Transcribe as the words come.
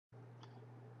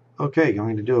Okay,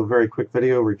 going to do a very quick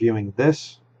video reviewing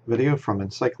this video from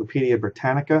Encyclopedia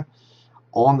Britannica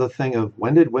on the thing of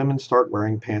when did women start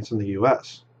wearing pants in the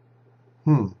US?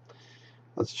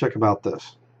 Let's check about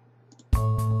this.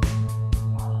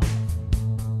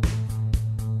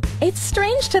 It's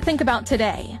strange to think about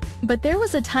today, but there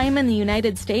was a time in the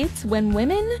United States when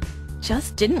women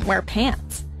just didn't wear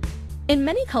pants. In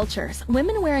many cultures,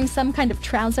 women wearing some kind of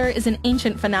trouser is an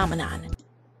ancient phenomenon.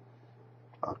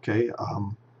 Okay,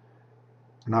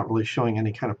 not really showing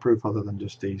any kind of proof other than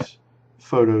just these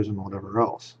photos and whatever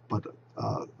else, but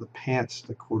the pants,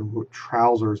 the quote-unquote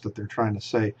trousers that they're trying to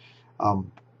say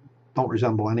don't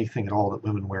resemble anything at all that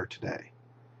women wear today.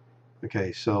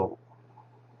 Okay, so,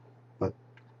 and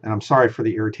I'm sorry for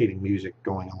the irritating music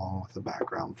going along with the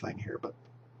background thing here, but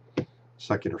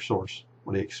secular source,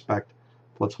 what do you expect?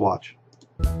 Let's watch.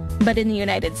 But in the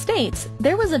United States,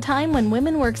 there was a time when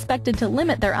women were expected to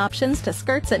limit their options to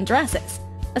skirts and dresses,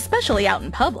 especially out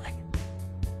in public.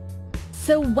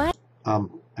 So when... and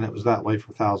it was that way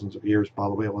for thousands of years, by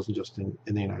the way. It wasn't just in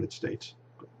the United States.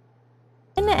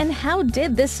 And how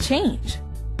did this change?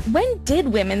 When did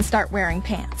women start wearing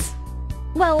pants?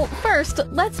 Well, first,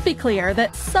 let's be clear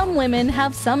that some women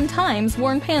have sometimes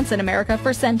worn pants in America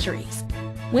for centuries.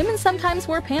 Women sometimes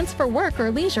wore pants for work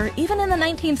or leisure even in the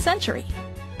 19th century,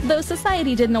 though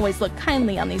society didn't always look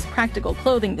kindly on these practical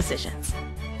clothing decisions.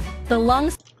 The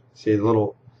long... See the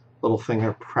little thing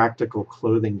there, practical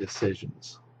clothing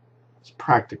decisions. It's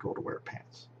practical to wear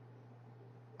pants.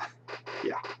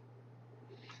 Yeah.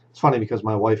 It's funny because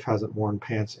my wife hasn't worn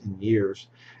pants in years,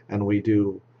 and we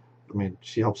do, I mean,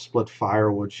 she helps split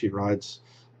firewood, she rides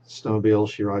snowmobiles,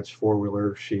 she rides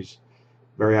four-wheeler, she's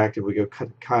very active. We go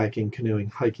kayaking, canoeing,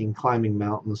 hiking, climbing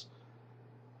mountains.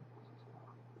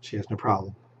 She has no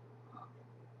problem.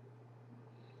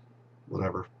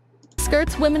 Whatever.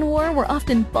 Skirts women wore were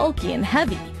often bulky and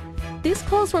heavy. These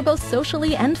clothes were both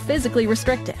socially and physically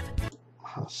restrictive.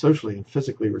 Socially and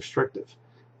physically restrictive.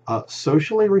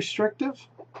 Socially restrictive?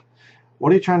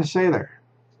 What are you trying to say there?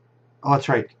 Oh, that's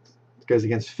right. It goes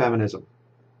against feminism.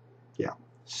 Yeah.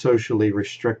 Socially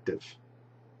restrictive.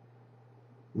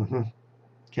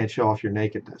 Can't show off your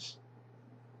nakedness.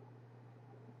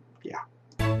 Yeah.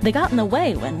 They got in the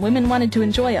way when women wanted to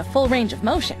enjoy a full range of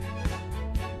motion.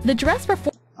 The dress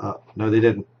reform... No, they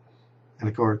didn't. And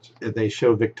of course, they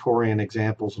show Victorian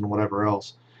examples and whatever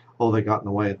else. Oh, they got in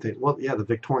the way and think, well, yeah, the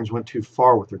Victorians went too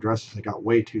far with their dresses. They got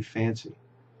way too fancy.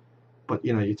 But,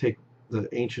 you know, you take the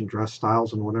ancient dress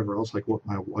styles and whatever else, like what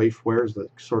my wife wears, the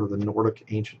sort of the Nordic,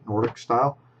 ancient Nordic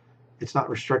style, it's not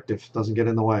restrictive. It doesn't get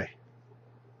in the way.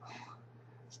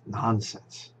 It's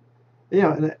nonsense. You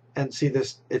know, and see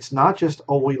this, it's not just,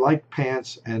 oh, we like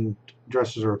pants and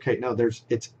dresses are okay. No,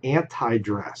 it's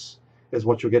anti-dress is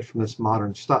what you'll get from this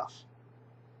modern stuff.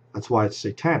 That's why it's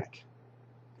satanic.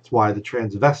 That's why the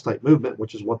transvestite movement,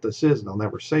 which is what this is, and I'll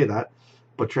never say that,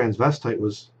 but transvestite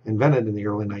was invented in the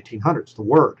early 1900s, the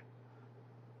word.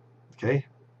 Okay?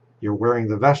 You're wearing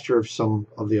the vesture of some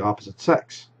of the opposite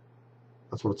sex.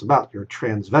 That's what it's about. You're a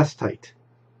transvestite.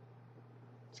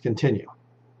 Let's continue.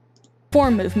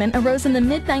 Reform movement arose in the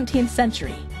mid-19th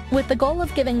century with the goal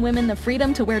of giving women the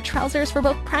freedom to wear trousers for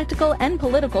both practical and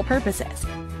political purposes.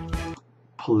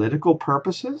 Political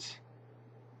purposes?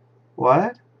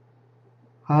 What?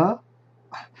 Huh?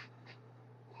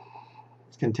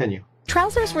 Let's continue.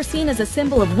 Trousers were seen as a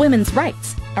symbol of women's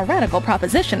rights, a radical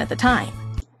proposition at the time.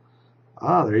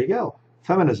 Ah, there you go.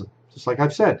 Feminism. Just like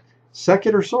I've said.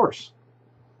 Secular source.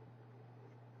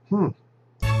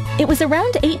 It was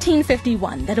around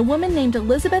 1851 that a woman named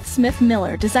Elizabeth Smith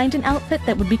Miller designed an outfit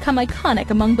that would become iconic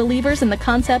among believers in the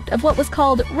concept of what was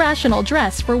called rational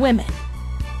dress for women.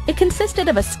 It consisted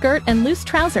of a skirt and loose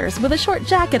trousers with a short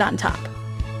jacket on top.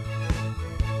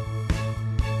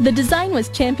 The design was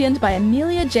championed by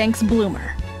Amelia Jenks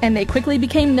Bloomer, and they quickly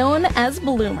became known as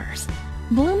bloomers.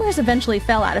 Bloomers eventually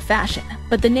fell out of fashion,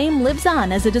 but the name lives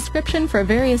on as a description for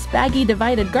various baggy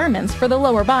divided garments for the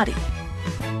lower body.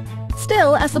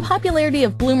 Still, as the popularity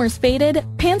of bloomers faded,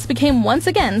 pants became once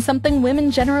again something women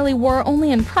generally wore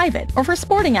only in private or for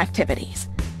sporting activities.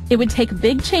 It would take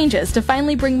big changes to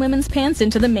finally bring women's pants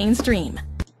into the mainstream.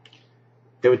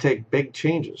 It would take big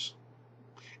changes.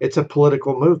 It's a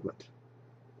political movement.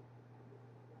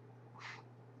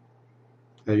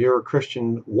 If you're a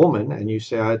Christian woman and you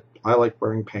say, I like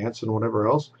wearing pants and whatever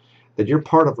else, that you're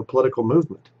part of a political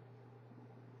movement.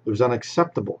 It was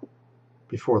unacceptable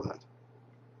before that.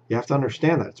 You have to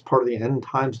understand that. It's part of the end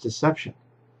times deception.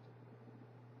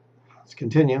 Let's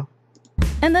continue.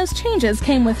 And those changes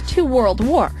came with 2 world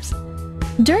wars.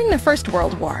 During the First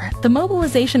World War, the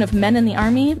mobilization of men in the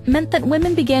army meant that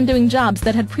women began doing jobs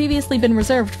that had previously been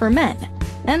reserved for men,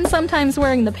 and sometimes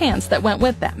wearing the pants that went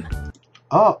with them.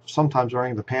 Oh, sometimes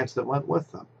wearing the pants that went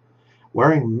with them.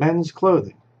 Wearing men's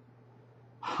clothing.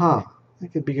 Huh. I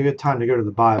think it'd be a good time to go to the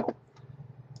Bible.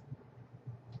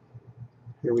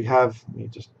 Here we have, let me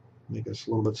just make this a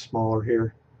little bit smaller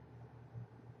here.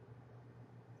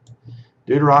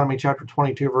 Deuteronomy chapter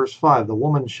 22, verse 5. The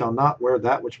woman shall not wear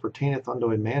that which pertaineth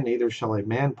unto a man, neither shall a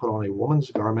man put on a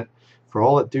woman's garment, for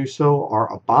all that do so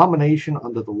are abomination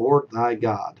unto the Lord thy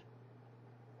God.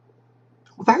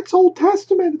 Well, that's Old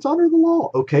Testament. It's under the law.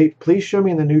 Okay, please show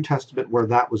me in the New Testament where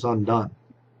that was undone.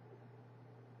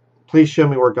 Please show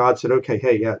me where God said, okay,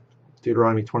 hey, yeah,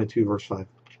 Deuteronomy 22, verse 5.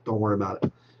 Don't worry about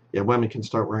it. Yeah, women can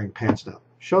start wearing pants now.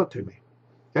 Show it to me.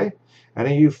 Okay?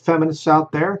 Any of you feminists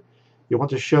out there, you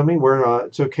want to show me where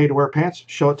it's okay to wear pants?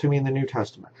 Show it to me in the New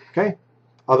Testament. Okay?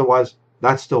 Otherwise,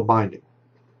 that's still binding.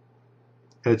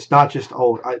 And it's not just,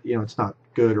 it's not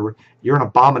good, or you're an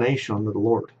abomination unto the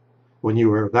Lord when you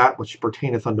wear that which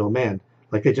pertaineth unto a man,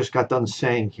 like they just got done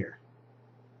saying here.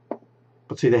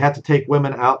 But see, they had to take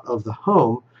women out of the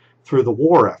home through the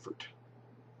war effort.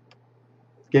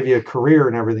 Give you a career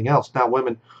and everything else. Now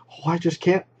women, I just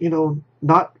can't,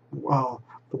 not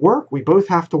work. We both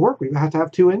have to work. We have to have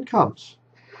two incomes.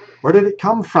 Where did it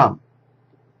come from?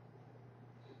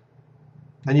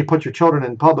 Then you put your children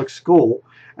in public school,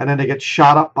 and then they get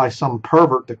shot up by some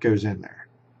pervert that goes in there.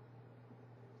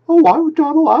 Oh, why would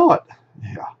God allow it?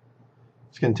 Yeah.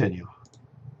 Let's continue.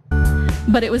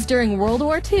 But it was during World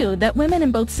War II that women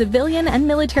in both civilian and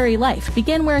military life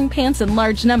began wearing pants in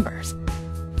large numbers.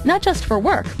 Not just for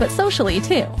work, but socially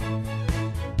too.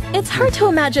 It's hard to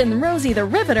imagine Rosie the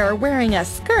Riveter wearing a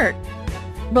skirt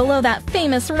below that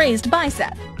famous raised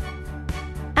bicep.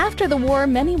 After the war,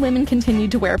 many women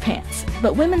continued to wear pants,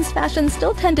 but women's fashion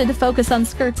still tended to focus on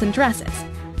skirts and dresses.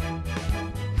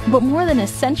 But more than a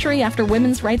century after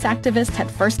women's rights activists had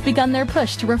first begun their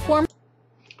push to reform...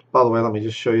 By the way, let me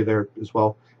just show you there as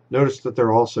well. Notice that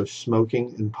they're also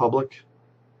smoking in public,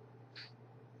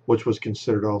 which was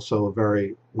considered also a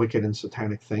very wicked and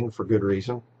satanic thing for good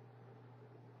reason.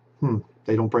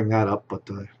 They don't bring that up, but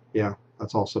yeah,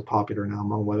 that's also popular now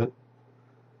among women.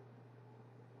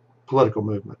 Political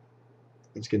movement.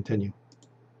 Let's continue.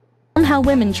 How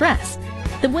women dress.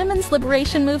 The women's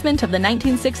liberation movement of the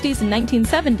 1960s and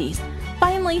 1970s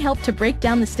finally helped to break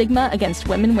down the stigma against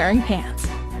women wearing pants.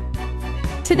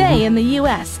 Today in the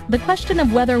U.S., the question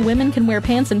of whether women can wear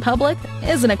pants in public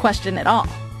isn't a question at all.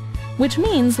 Which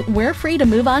means we're free to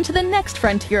move on to the next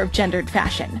frontier of gendered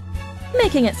fashion,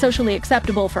 making it socially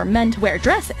acceptable for men to wear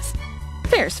dresses.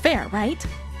 Fair's fair, right?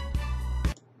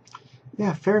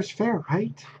 Yeah, fair's fair,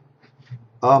 right?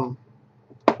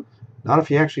 Not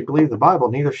if you actually believe the Bible.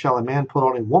 Neither shall a man put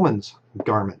on a woman's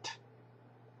garment.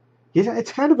 Yeah,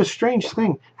 it's kind of a strange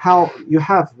thing how you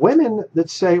have women that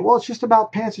say, well, it's just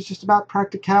about pants, it's just about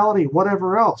practicality,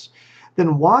 whatever else.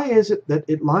 Then why is it that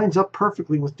it lines up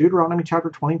perfectly with Deuteronomy chapter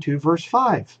 22, verse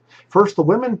 5? First, the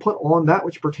women put on that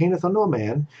which pertaineth unto a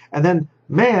man, and then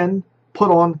man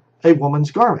put on a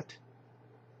woman's garment.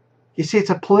 You see, it's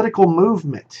a political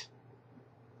movement.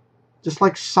 Just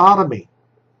like sodomy.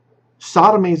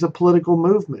 Sodomy is a political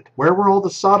movement. Where were all the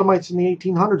sodomites in the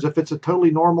 1800s if it's a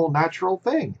totally normal, natural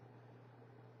thing?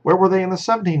 Where were they in the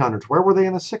 1700s? Where were they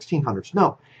in the 1600s?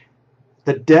 No.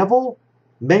 The devil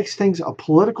makes things a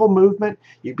political movement.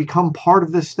 You become part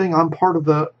of this thing. I'm part of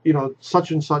the, such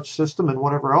and such system and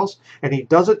whatever else. And he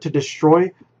does it to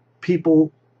destroy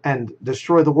people and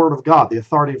destroy the word of God, the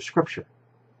authority of Scripture.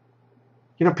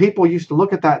 People used to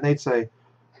look at that and they'd say,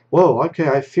 whoa, okay,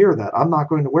 I fear that. I'm not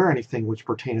going to wear anything which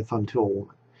pertaineth unto a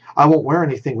woman. I won't wear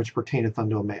anything which pertaineth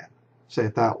unto a man. Say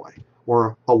it that way.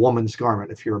 Or a woman's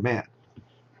garment if you're a man.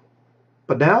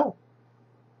 But now,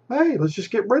 hey, let's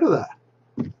just get rid of that.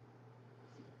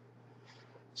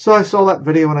 So I saw that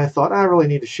video and I thought, I really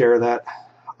need to share that.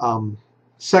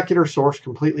 Secular source,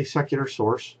 completely secular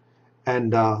source.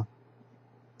 And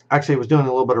actually I was doing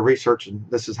a little bit of research, and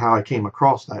this is how I came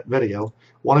across that video.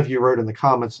 One of you wrote in the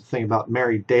comments a thing about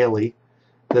Mary Daly,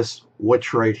 this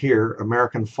witch right here,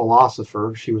 American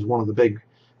philosopher. She was one of the big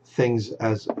things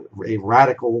as a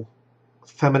radical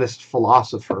feminist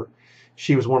philosopher.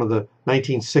 She was one of the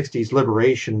 1960s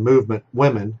liberation movement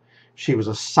women. She was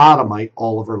a sodomite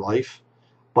all of her life.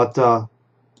 But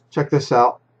check this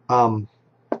out.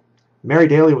 Mary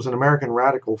Daly was an American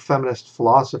radical feminist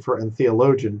philosopher and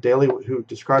theologian. Daly, who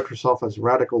described herself as a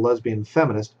radical lesbian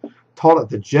feminist, taught at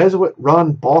the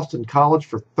Jesuit-run Boston College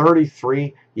for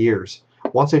 33 years.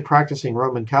 Once a practicing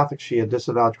Roman Catholic, she had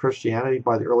disavowed Christianity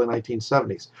by the early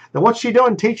 1970s. Then what's she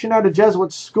doing teaching at a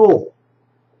Jesuit school?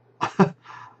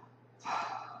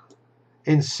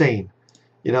 Insane.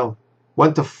 You know,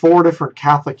 went to 4 different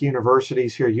Catholic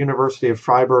universities here. University of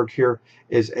Freiburg here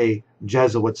is a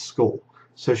Jesuit school.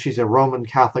 So she's a Roman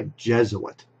Catholic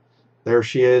Jesuit. There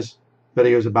she is.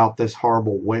 Videos about this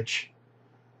horrible witch.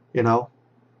 You know.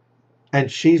 And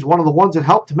she's one of the ones that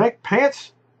helped to make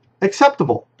pants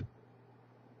acceptable.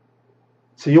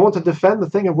 So you want to defend the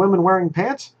thing of women wearing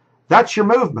pants? That's your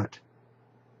movement.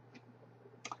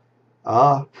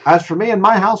 As for me and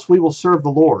my house, we will serve the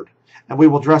Lord. And we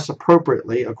will dress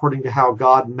appropriately according to how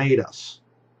God made us.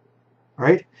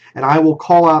 Right? And I will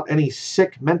call out any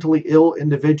sick, mentally ill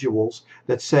individuals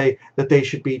that say that they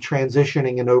should be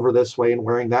transitioning and over this way and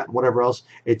wearing that and whatever else.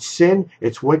 It's sin,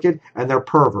 it's wicked, and they're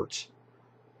perverts.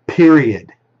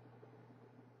 Period.